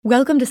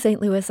Welcome to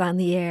St. Louis on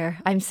the Air.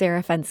 I'm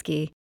Sarah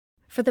Fensky.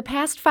 For the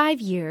past 5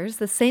 years,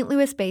 the St.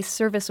 Louis-based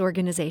service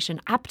organization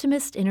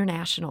Optimist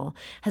International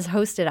has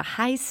hosted a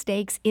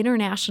high-stakes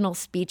international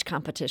speech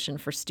competition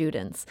for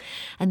students.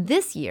 And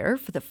this year,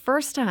 for the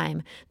first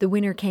time, the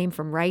winner came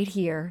from right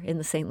here in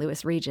the St.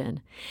 Louis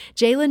region.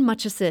 Jalen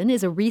Mutchison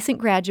is a recent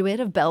graduate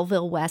of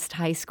Belleville West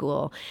High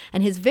School,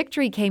 and his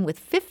victory came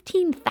with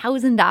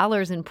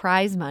 $15,000 in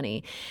prize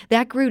money.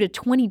 That grew to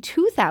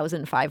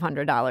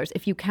 $22,500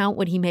 if you count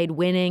what he made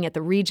winning at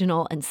the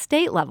regional and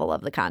state level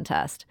of the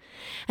contest.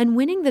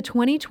 And winning the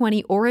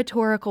 2020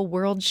 Oratorical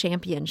World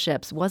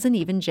Championships wasn't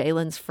even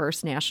Jalen's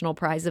first national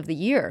prize of the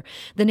year.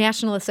 The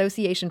National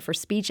Association for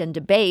Speech and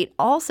Debate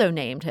also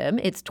named him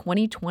its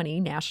 2020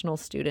 National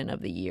Student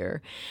of the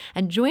Year.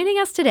 And joining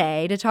us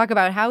today to talk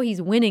about how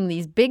he's winning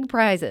these big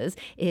prizes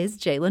is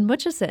Jalen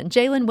Mutchison.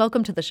 Jalen,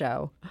 welcome to the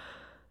show.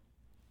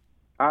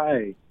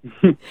 Hi.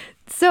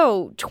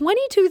 So,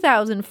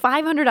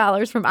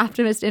 $22,500 from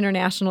Optimist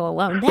International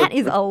alone. That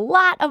is a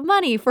lot of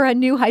money for a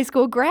new high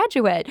school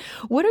graduate.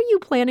 What are you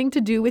planning to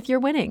do with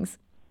your winnings?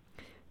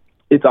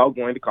 It's all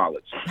going to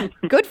college.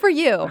 Good for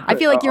you. I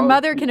feel like your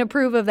mother can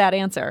approve of that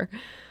answer.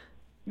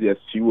 Yes,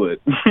 she would.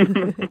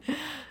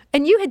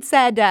 And you had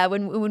said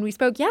when we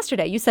spoke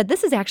yesterday, you said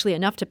this is actually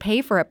enough to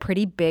pay for a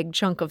pretty big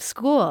chunk of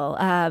school.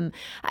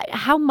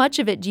 How much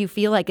of it do you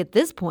feel like at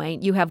this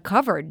point you have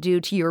covered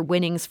due to your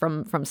winnings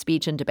from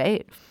speech and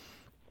debate?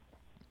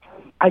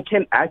 I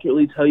can't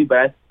accurately tell you,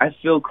 but I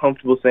feel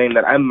comfortable saying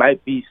that I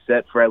might be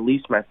set for at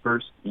least my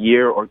first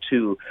year or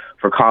two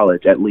for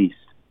college, at least.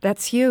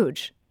 That's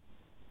huge.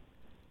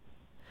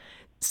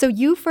 So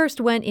you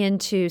first went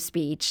into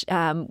speech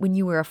when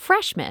you were a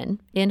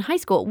freshman in high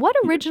school. What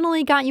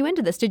originally got you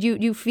into this? Did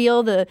you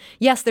feel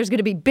yes, there's going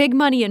to be big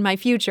money in my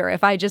future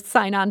if I just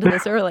sign on to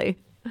this early?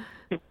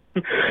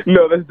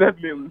 No, that's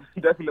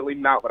definitely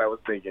not what I was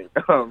thinking.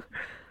 I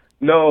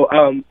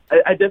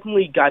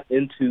definitely got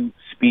into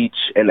speech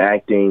and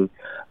acting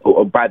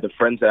by the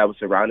friends that I was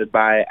surrounded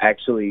by.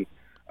 Actually,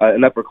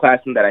 an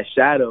upperclassman that I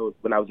shadowed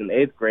when I was in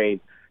 8th grade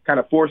kind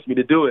of forced me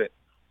to do it.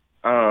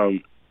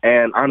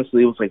 And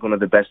honestly, it was like one of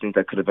the best things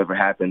that could have ever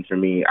happened for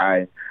me.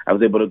 I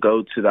was able to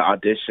go to the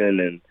audition,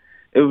 and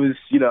it was,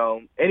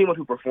 anyone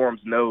who performs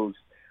knows,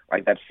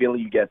 like, that feeling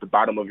you get at the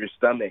bottom of your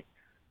stomach.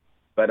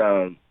 But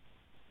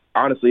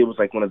honestly, it was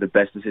like one of the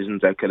best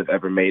decisions I could have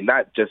ever made,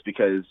 not just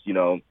because,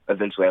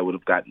 eventually I would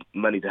have gotten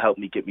money to help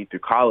me get me through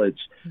college,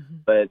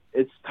 but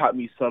it's taught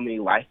me so many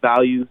life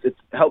values. It's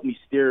helped me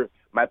steer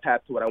my path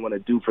to what I want to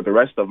do for the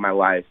rest of my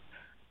life.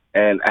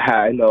 And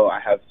I know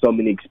I have so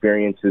many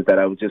experiences that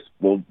I will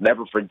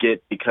never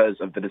forget because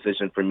of the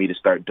decision for me to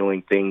start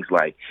doing things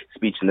like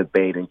speech and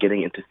debate and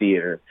getting into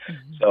theater.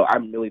 So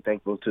I'm really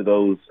thankful to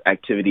those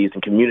activities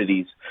and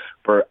communities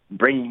for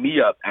bringing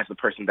me up as the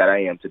person that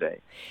I am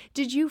today.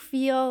 Did you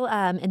feel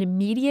an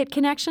immediate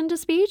connection to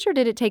speech, or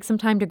did it take some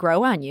time to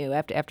grow on you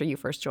after you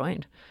first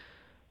joined?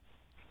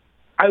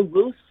 I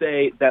will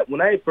say that when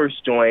I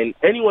first joined,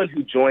 anyone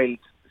who joins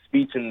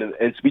speech and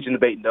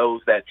debate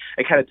knows that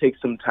it kind of takes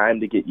some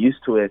time to get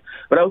used to it,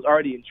 but I was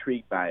already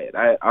intrigued by it.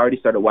 I already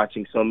started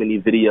watching so many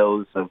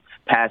videos of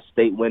past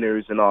state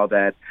winners and all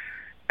that,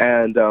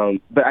 and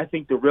but I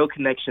think the real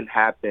connection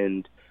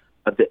happened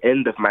at the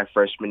end of my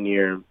freshman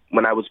year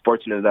when I was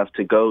fortunate enough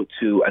to go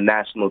to a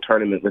national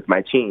tournament with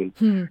my team,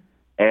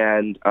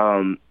 and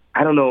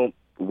I don't know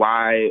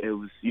why it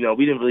was. We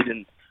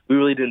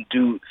really didn't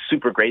do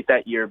super great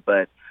that year,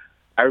 but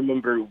I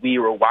remember we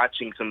were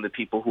watching some of the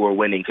people who were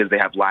winning because they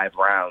have live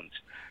rounds,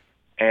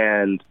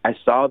 and I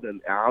saw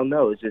them. I don't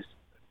know.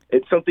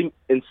 It's something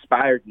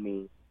inspired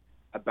me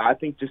about, I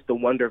think, just the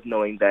wonder of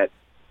knowing that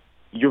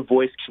your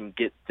voice can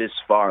get this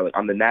far, like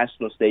on the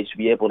national stage, to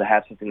be able to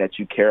have something that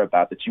you care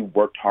about, that you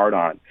worked hard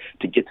on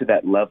to get to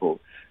that level.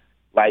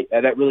 Like,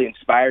 that really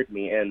inspired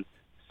me. And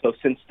so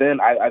since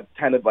then, I've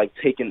kind of like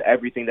taken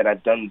everything that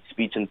I've done with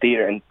speech and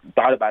theater and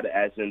thought about it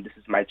as in this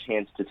is my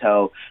chance to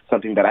tell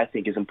something that I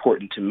think is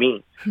important to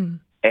me.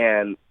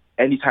 And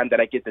anytime that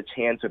I get the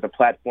chance or the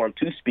platform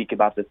to speak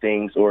about the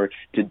things or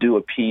to do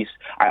a piece,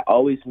 I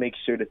always make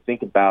sure to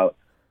think about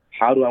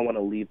how do I want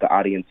to leave the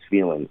audience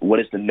feeling?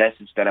 What is the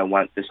message that I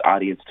want this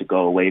audience to go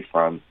away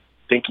from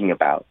thinking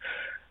about?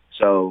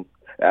 So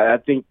I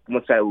think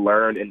once I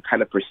learned and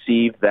kind of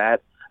perceived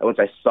that, once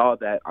I saw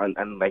that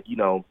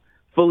and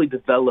fully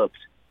developed,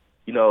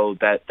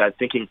 that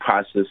thinking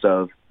process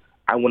of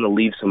I want to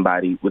leave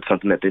somebody with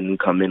something that they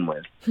didn't come in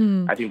with.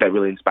 I think that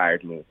really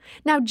inspired me.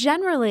 Now,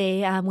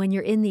 generally, when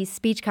you're in these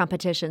speech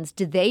competitions,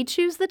 do they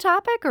choose the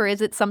topic, or is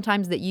it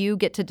sometimes that you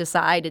get to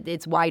decide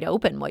it's wide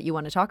open what you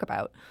want to talk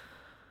about?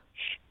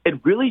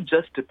 It really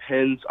just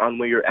depends on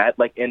where you're at.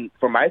 Like,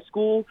 for my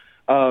school,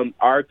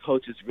 our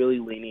coach is really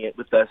lenient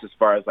with us as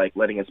far as like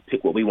letting us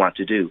pick what we want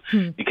to do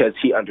because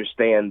he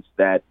understands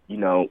that,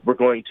 we're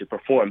going to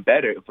perform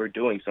better if we're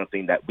doing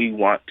something that we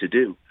want to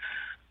do.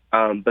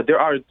 But there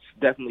are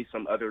definitely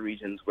some other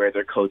regions where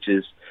their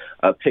coaches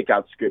pick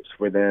out scripts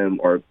for them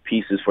or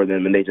pieces for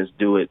them, and they just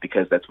do it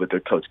because that's what their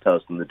coach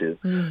tells them to do.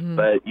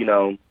 But,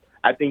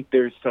 I think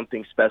there's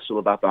something special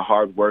about the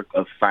hard work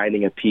of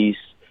finding a piece,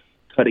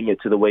 cutting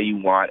it to the way you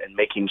want, and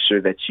making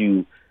sure that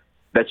you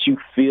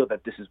feel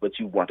that this is what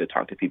you want to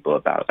talk to people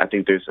about. I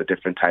think there's a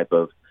different type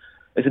of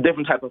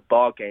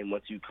ball game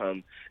once you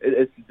come.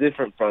 It's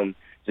different from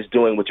just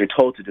doing what you're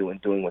told to do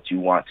and doing what you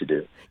want to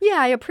do. Yeah,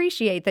 I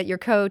appreciate that your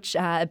coach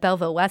at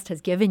Belleville West has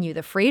given you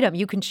the freedom.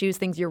 You can choose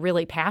things you're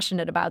really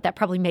passionate about. That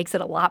probably makes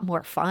it a lot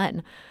more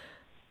fun.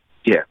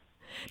 Yeah.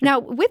 Now,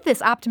 with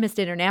this Optimist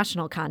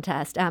International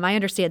contest, I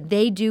understand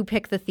they do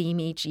pick the theme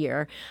each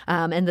year.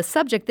 And the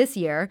subject this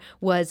year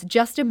was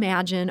Just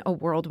Imagine a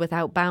World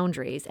Without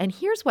Boundaries. And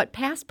here's what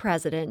past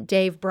president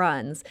Dave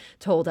Bruns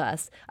told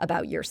us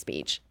about your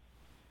speech.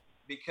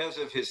 Because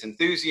of his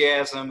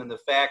enthusiasm and the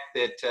fact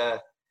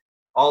that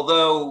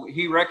although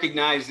he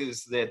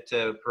recognizes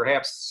that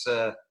perhaps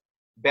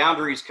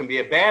boundaries can be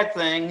a bad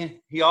thing,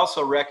 he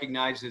also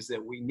recognizes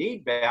that we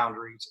need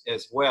boundaries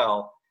as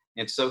well.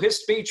 And so his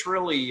speech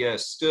really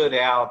stood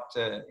out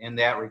in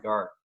that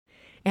regard.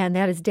 And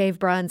that is Dave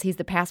Bruns. He's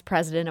the past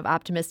president of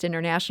Optimist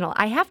International.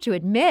 I have to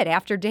admit,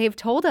 after Dave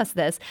told us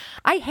this,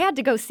 I had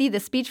to go see the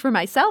speech for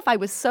myself. I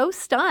was so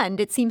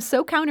stunned. It seems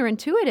so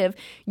counterintuitive.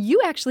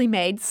 You actually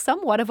made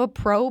somewhat of a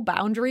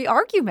pro-boundary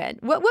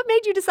argument. What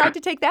made you decide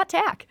to take that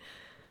tack?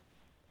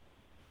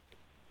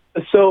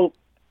 So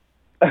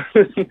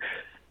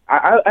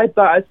I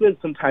thought I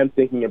spent some time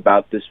thinking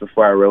about this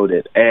before I wrote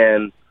it.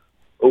 And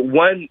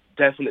one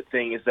definite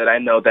thing is that I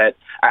know that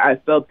I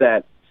felt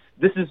that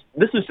this was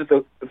just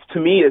to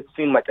me, it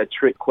seemed like a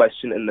trick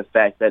question in the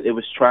fact that it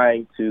was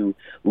trying to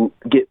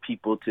get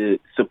people to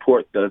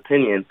support the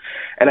opinion.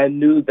 And I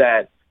knew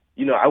that,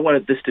 I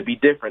wanted this to be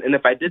different. And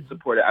if I did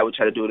support it, I would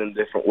try to do it in a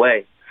different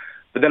way.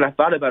 But then I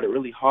thought about it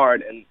really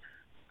hard. And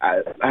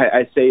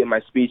I say in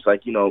my speech,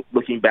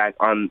 looking back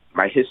on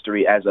my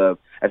history as an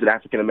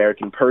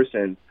African-American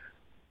person,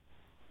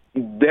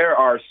 there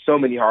are so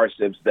many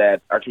hardships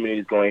that our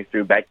community is going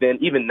through back then,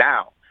 even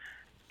now.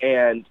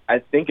 And I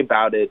think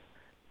about it,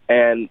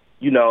 and,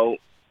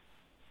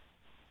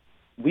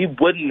 we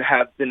wouldn't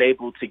have been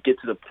able to get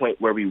to the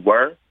point where we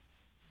were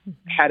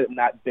had it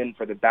not been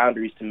for the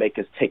boundaries to make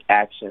us take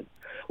action.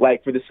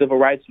 Like for the civil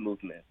rights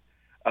movement.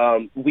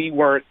 We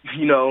weren't,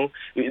 no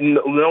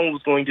one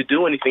was going to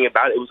do anything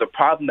about it. It was a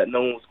problem that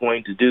no one was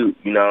going to do.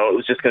 It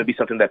was just going to be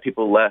something that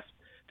people left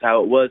to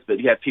how it was. But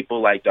you have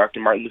people like Dr.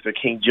 Martin Luther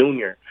King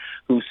Jr.,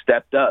 who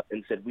stepped up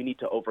and said, we need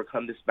to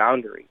overcome this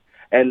boundary,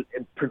 and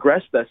it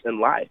progressed us in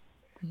life.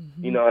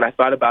 And I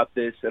thought about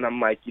this, and I'm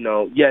like,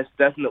 yes,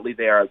 definitely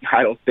they are.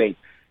 I don't think,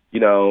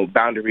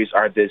 boundaries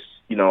are this,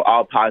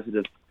 all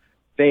positive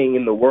thing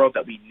in the world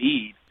that we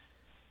need,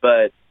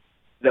 but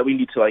that we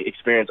need to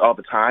experience all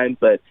the time.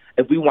 But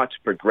if we want to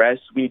progress,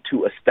 we need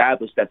to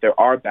establish that there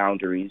are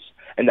boundaries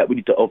and that we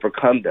need to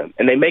overcome them.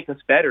 And they make us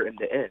better in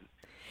the end.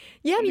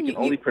 Yeah, we can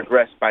only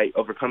progress by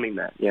overcoming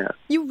that. Yeah,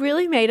 you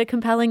really made a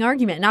compelling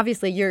argument, and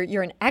obviously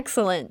you're an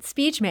excellent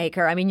speech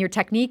maker. I mean, your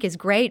technique is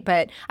great,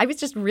 but I was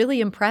just really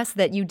impressed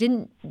that you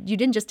didn't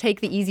just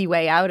take the easy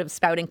way out of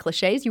spouting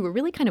cliches. You were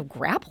really kind of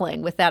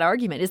grappling with that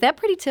argument. Is that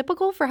pretty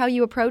typical for how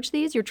you approach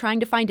these? You're trying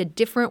to find a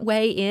different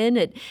way in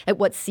at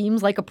what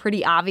seems like a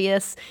pretty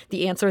obvious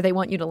the answer they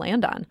want you to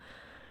land on.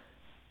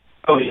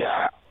 Oh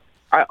yeah,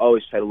 I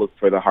always try to look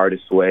for the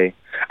hardest way.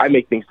 I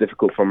make things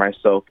difficult for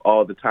myself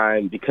all the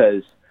time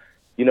because,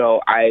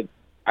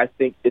 I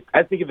think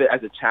of it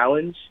as a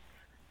challenge,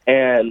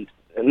 and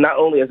not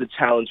only as a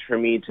challenge for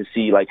me to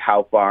see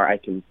how far I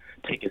can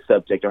take a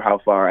subject or how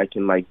far I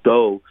can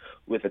go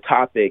with a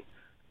topic,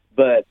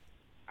 but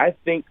I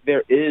think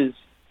there is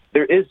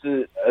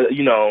a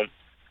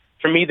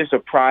for me there's a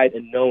pride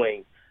in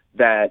knowing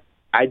that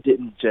I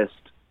didn't just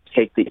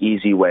take the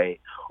easy way,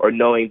 or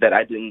knowing that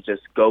I didn't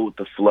just go with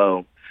the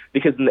flow.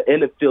 Because in the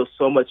end, it feels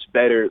so much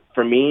better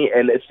for me,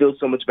 and it feels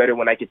so much better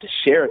when I get to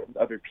share it with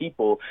other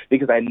people,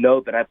 because I know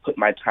that I put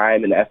my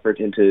time and effort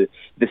into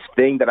this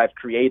thing that I've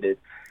created.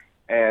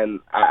 And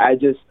I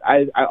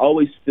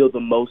always feel the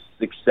most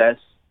success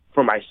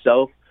for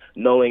myself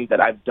knowing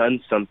that I've done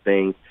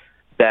something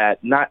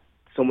that not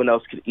someone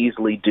else could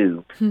easily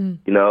do.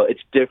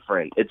 It's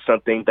different. It's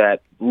something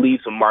that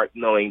leaves a mark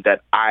knowing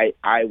that I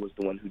was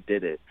the one who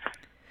did it.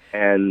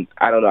 And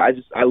I don't know.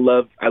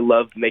 I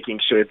love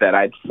making sure that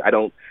I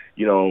don't,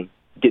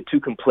 get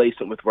too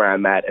complacent with where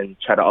I'm at and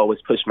try to always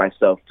push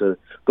myself to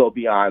go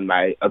beyond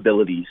my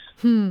abilities.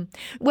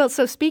 Well,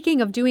 so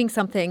speaking of doing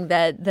something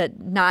that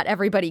not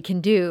everybody can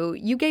do,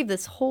 you gave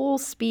this whole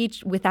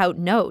speech without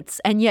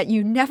notes, and yet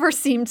you never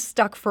seemed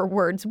stuck for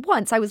words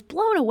once. I was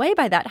blown away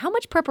by that. How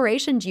much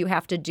preparation do you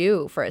have to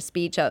do for a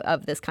speech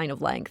of this kind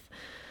of length?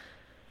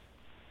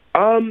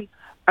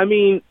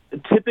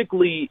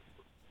 Typically,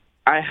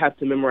 I have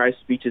to memorize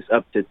speeches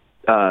up to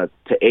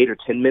 8 or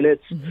 10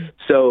 minutes.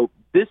 So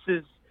this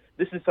is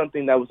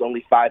something that was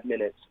only 5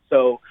 minutes.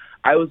 So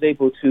I was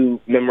able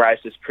to memorize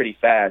this pretty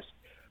fast.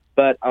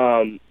 But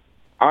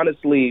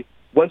honestly,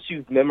 once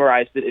you've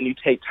memorized it and you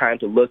take time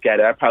to look at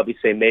it, I'd probably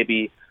say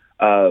maybe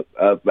 4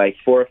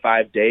 or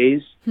 5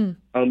 days. You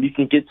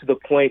can get to the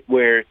point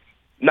where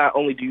not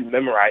only do you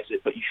memorize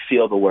it, but you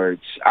feel the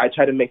words. I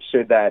try to make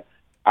sure that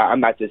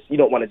I'm not just, you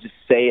don't want to just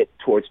say it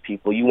towards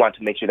people. You want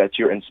to make sure that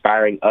you're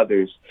inspiring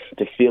others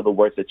to feel the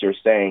words that you're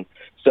saying.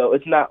 So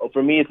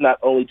for me, it's not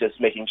only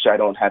just making sure I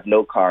don't have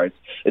note cards.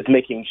 It's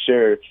making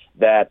sure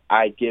that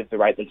I give the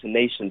right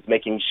intonations,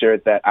 making sure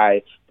that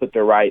I put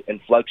the right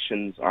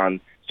inflections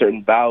on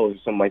certain vowels or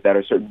something like that,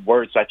 or certain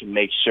words, so I can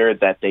make sure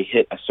that they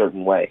hit a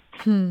certain way.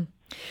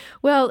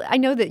 Well, I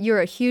know that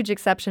you're a huge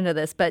exception to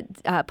this, but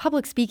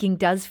public speaking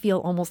does feel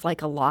almost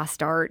like a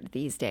lost art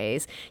these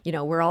days. You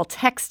know, we're all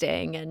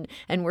texting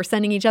and we're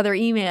sending each other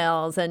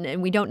emails,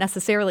 and we don't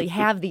necessarily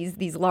have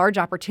these large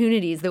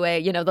opportunities the way,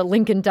 you know, the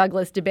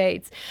Lincoln-Douglas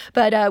debates.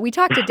 But we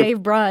talked to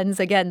Dave Bruns,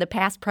 again, the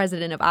past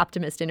president of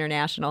Optimist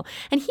International,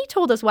 and he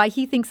told us why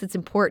he thinks it's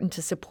important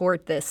to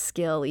support this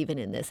skill even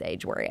in this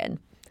age we're in.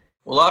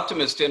 Well,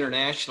 Optimist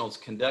International has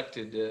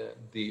conducted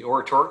the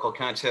oratorical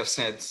contest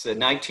since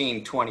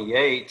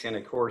 1928, and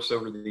of course,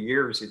 over the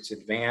years, it's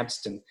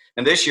advanced, and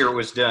this year it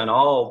was done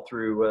all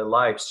through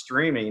live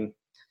streaming.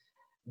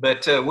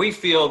 But we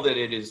feel that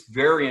it is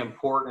very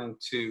important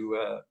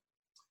to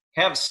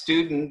have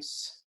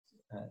students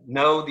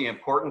know the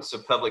importance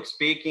of public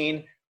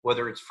speaking,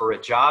 whether it's for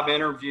a job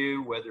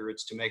interview, whether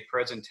it's to make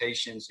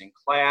presentations in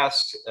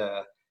class,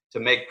 to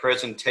make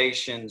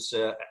presentations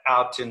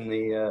out in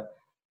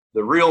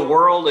the real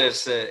world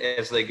as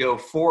they go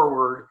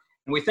forward.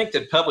 And we think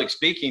that public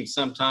speaking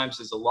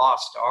sometimes is a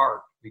lost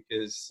art,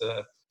 because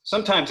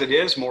sometimes it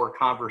is more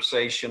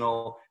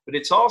conversational, but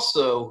it's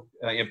also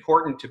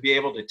important to be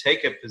able to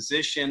take a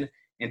position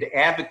and to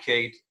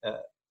advocate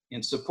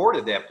in support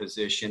of that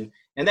position.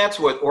 And that's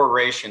what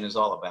oration is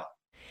all about.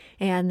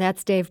 And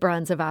that's Dave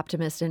Bruns of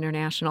Optimist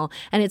International.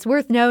 And it's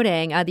worth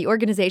noting, the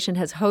organization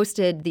has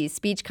hosted these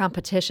speech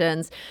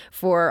competitions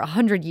for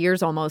 100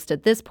 years almost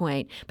at this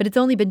point, but it's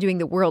only been doing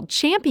the World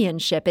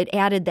Championship. It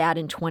added that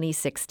in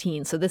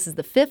 2016. So this is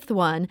the 5th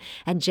one,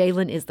 and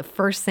Jalen is the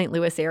first St.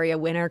 Louis area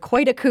winner.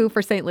 Quite a coup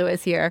for St.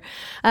 Louis here.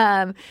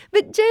 But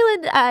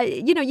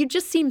Jalen, you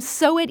just seem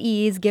so at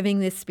ease giving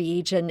this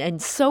speech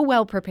and so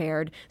well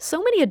prepared. So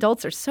many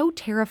adults are so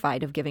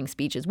terrified of giving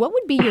speeches. What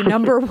would be your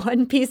number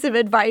one piece of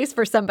advice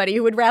for somebody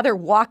who would rather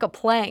walk a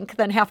plank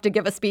than have to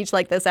give a speech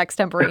like this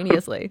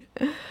extemporaneously?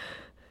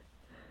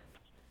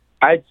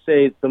 I'd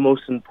say the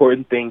most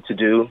important thing to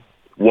do,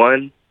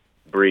 one,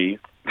 breathe.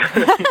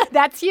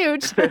 That's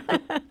huge.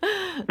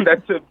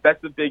 That's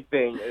a big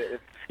thing.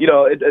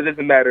 It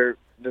doesn't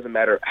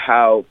matter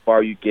how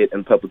far you get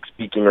in public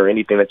speaking or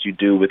anything that you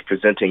do with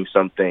presenting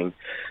something.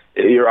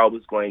 You're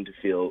always going to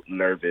feel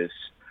nervous,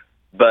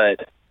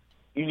 but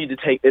you need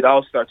to it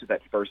all starts with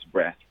that first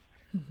breath.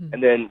 Mm-hmm.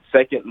 And then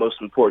second, most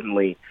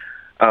importantly,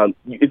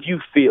 if you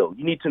feel,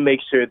 you need to make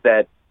sure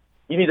that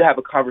you need to have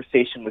a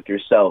conversation with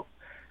yourself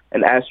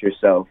and ask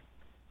yourself,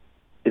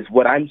 is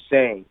what I'm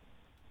saying,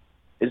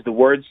 are the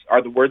words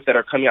that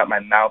are coming out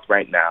my mouth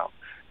right now,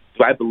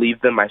 do I believe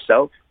them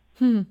myself?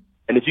 And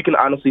if you can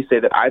honestly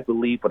say that I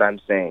believe what I'm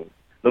saying,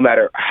 no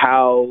matter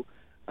how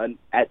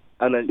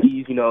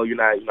unease, you're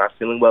not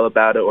feeling well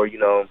about it, or,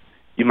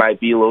 you might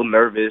be a little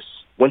nervous,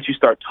 once you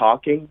start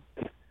talking,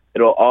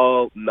 it'll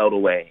all melt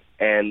away.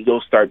 And you'll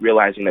start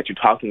realizing that you're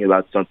talking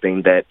about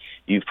something that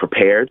you've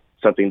prepared,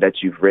 something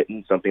that you've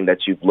written, something that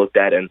you've looked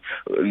at and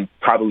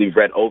probably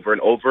read over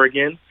and over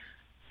again,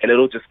 and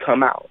it'll just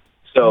come out.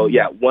 So,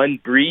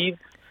 one, breathe,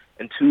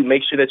 and two,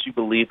 make sure that you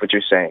believe what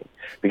you're saying.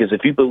 Because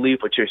if you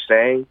believe what you're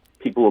saying,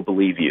 people will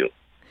believe you.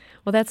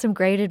 Well, that's some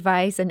great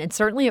advice, and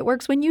certainly it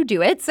works when you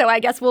do it. So I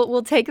guess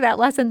we'll take that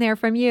lesson there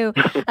from you.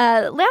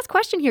 Last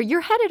question here. You're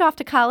headed off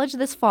to college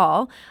this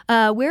fall.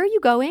 Where are you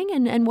going,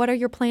 and what are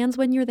your plans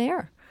when you're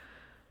there?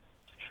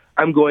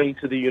 I'm going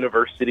to the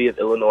University of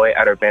Illinois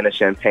at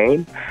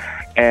Urbana-Champaign,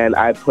 and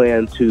I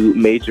plan to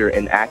major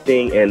in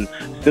acting and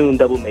soon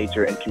double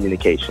major in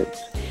communications.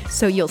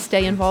 So you'll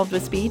stay involved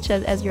with speech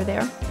as you're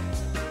there?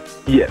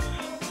 Yes.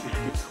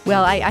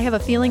 Well, I have a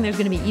feeling there's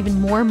going to be even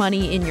more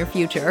money in your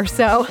future.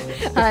 So,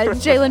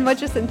 Jalen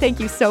Mutchison, thank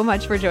you so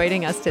much for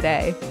joining us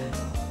today.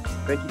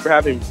 Thank you for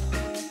having me.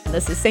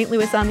 This is St.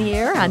 Louis on the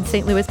Air on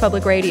St. Louis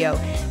Public Radio,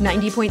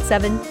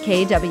 90.7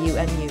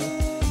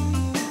 KWMU.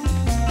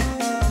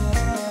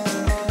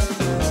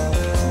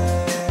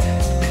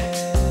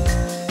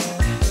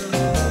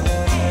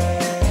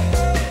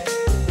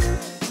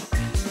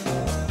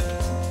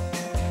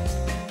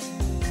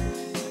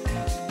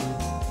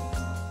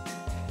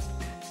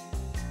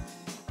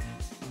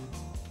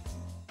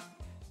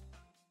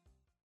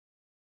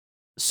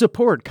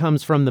 Support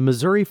comes from the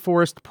Missouri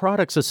Forest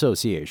Products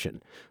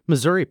Association.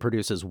 Missouri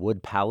produces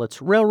wood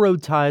pallets,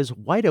 railroad ties,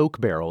 white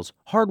oak barrels,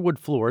 hardwood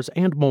floors,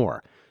 and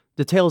more.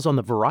 Details on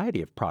the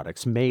variety of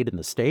products made in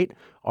the state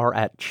are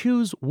at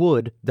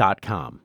choosewood.com.